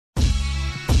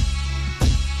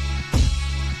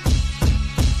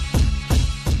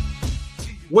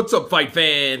What's up, fight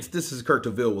fans? This is Kurt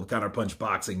DeVille with Counterpunch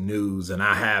Boxing News, and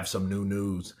I have some new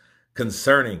news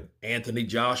concerning Anthony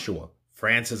Joshua,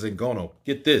 Francis Ngannou.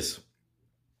 Get this.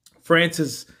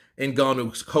 Francis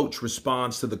Ngannou's coach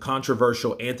responds to the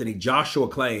controversial Anthony Joshua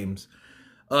claims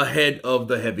ahead of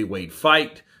the heavyweight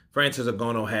fight. Francis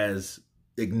Ngannou has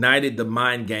ignited the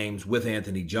mind games with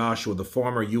Anthony Joshua. The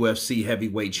former UFC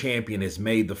heavyweight champion has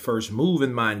made the first move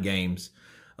in mind games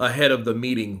ahead of the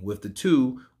meeting with the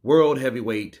two-time world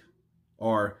heavyweight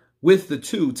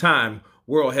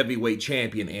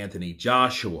champion Anthony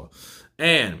Joshua.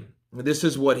 And this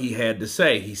is what he had to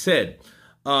say. He said,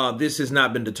 this has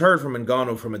not been deterred from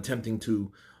Ngannou from attempting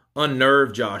to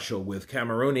unnerve Joshua with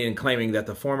Cameroonian claiming that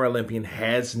the former Olympian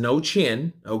has no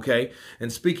chin, okay?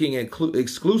 And speaking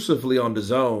exclusively on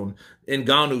DAZN,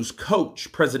 Ngannou's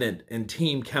coach, president, and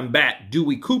team combat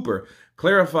Dewey Cooper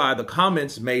clarified the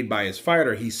comments made by his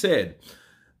fighter. He said,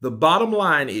 "The bottom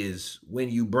line is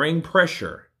when you bring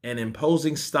pressure and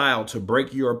imposing style to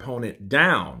break your opponent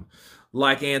down,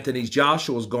 like Anthony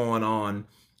Joshua's going on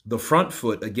the front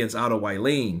foot against Otto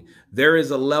Wallin, there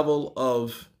is a level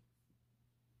of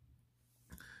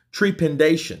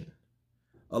trepidation,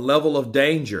 a level of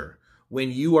danger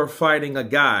when you are fighting a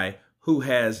guy who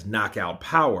has knockout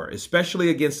power, especially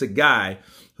against a guy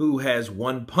who has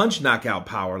one-punch knockout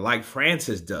power like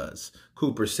Francis does,"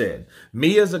 Cooper said.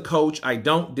 "Me as a coach, I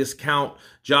don't discount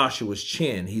Joshua's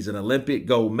chin. He's an Olympic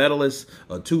gold medalist,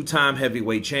 a two-time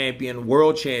heavyweight champion,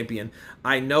 world champion.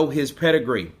 I know his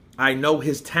pedigree. I know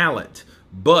his talent.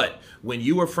 But when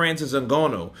you are Francis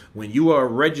Ngannou, when you are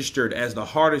registered as the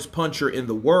hardest puncher in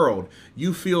the world,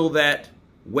 you feel that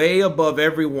way above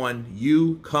everyone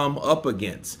you come up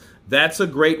against. That's a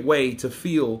great way to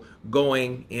feel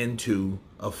going into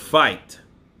a fight."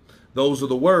 Those are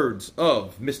the words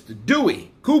of Mr.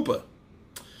 Dewey Cooper.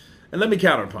 And let me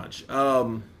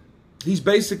counterpunch. He's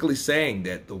basically saying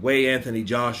that the way Anthony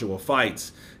Joshua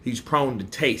fights, he's prone to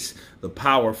taste the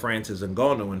power of Francis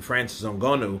Ngannou, and Francis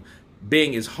Ngannou,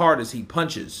 being as hard as he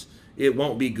punches, it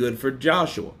won't be good for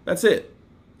Joshua. That's it.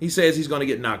 He says he's going to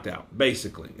get knocked out,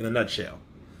 basically, in a nutshell.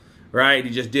 Right?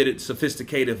 He just did it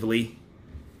sophisticatively.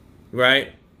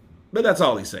 Right? But that's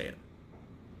all he's saying.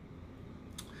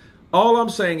 All I'm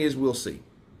saying is we'll see.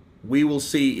 We will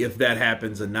see if that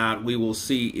happens or not. We will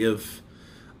see if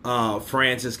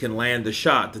Francis can land the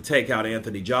shot to take out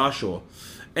Anthony Joshua.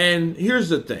 And here's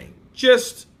the thing.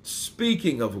 Just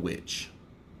speaking of which,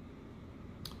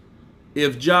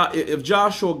 if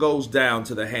Joshua goes down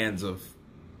to the hands of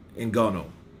Ngannou,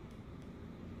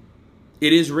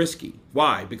 it is risky.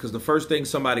 Why? Because the first thing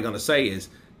somebody's going to say is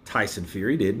Tyson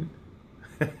Fury didn't.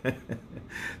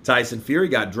 Tyson Fury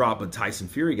got dropped, but Tyson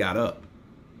Fury got up.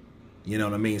 You know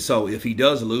what I mean? So if he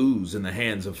does lose in the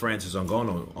hands of Francis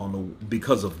Ngannou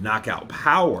because of knockout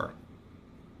power,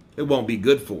 it won't be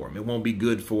good for him. It won't be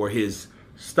good for his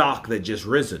stock that just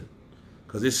risen,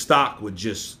 because his stock would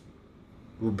just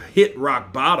hit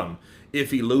rock bottom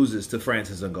if he loses to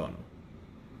Francis Ngannou.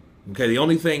 Okay, the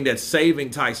only thing that's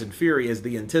saving Tyson Fury is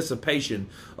the anticipation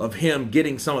of him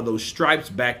getting some of those stripes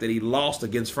back that he lost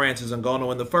against Francis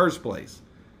Ngannou in the first place.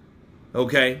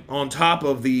 Okay, on top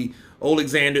of the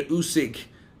Alexander Usyk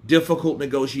difficult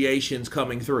negotiations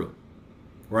coming through,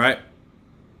 right?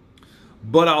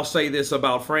 But I'll say this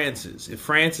about Francis. If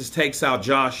Francis takes out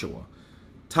Joshua,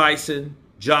 Tyson,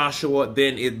 Joshua,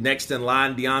 then next in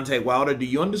line, Deontay Wilder, do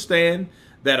you understand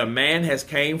that a man has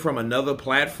came from another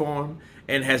platform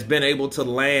and has been able to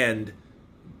land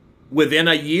within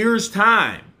a year's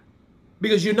time?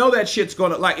 Because you know that shit's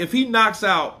going to, like, if he knocks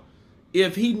out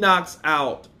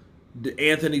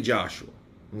Anthony Joshua,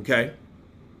 okay,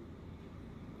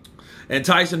 and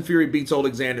Tyson Fury beats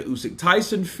Alexander Usyk,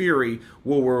 Tyson Fury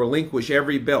will relinquish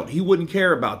every belt. He wouldn't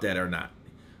care about that or not.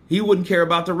 He wouldn't care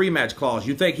about the rematch clause.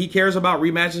 You think he cares about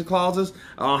rematch clauses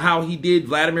on how he did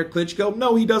Vladimir Klitschko?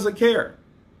 No, he doesn't care.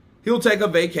 He'll take a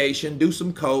vacation, do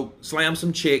some coke, slam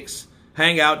some chicks,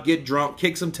 hang out, get drunk,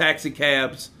 kick some taxi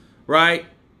cabs, right?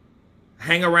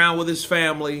 Hang around with his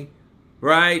family,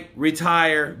 right?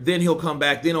 Retire. Then he'll come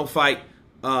back. Then he'll fight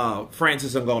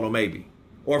Francis Ngannou maybe.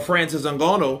 Or Francis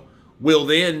Ngannou will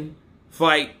then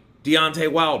fight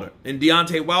Deontay Wilder. And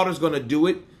Deontay Wilder's going to do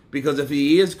it because if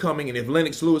he is coming, and if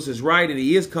Lennox Lewis is right and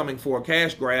he is coming for a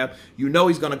cash grab, you know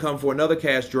he's going to come for another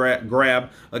cash grab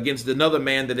against another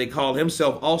man that they call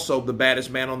himself also the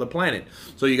baddest man on the planet.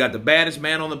 So you got the baddest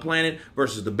man on the planet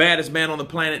versus the baddest man on the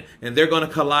planet, and they're going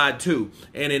to collide too.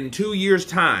 And in 2 years'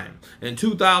 time, in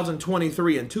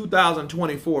 2023 and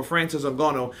 2024, Francis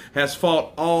Ngannou has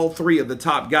fought all three of the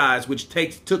top guys, which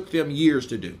took them years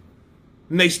to do.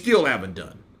 And they still haven't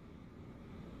done.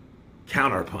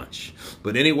 Counterpunch.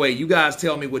 But anyway, you guys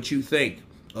tell me what you think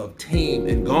of Team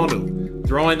Ngannou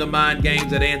throwing the mind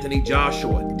games at Anthony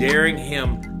Joshua, daring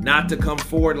him not to come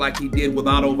forward like he did with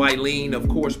Otto Wallin. Of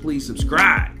course, please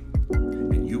subscribe.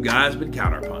 And you guys been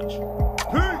Counterpunch.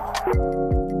 Peace.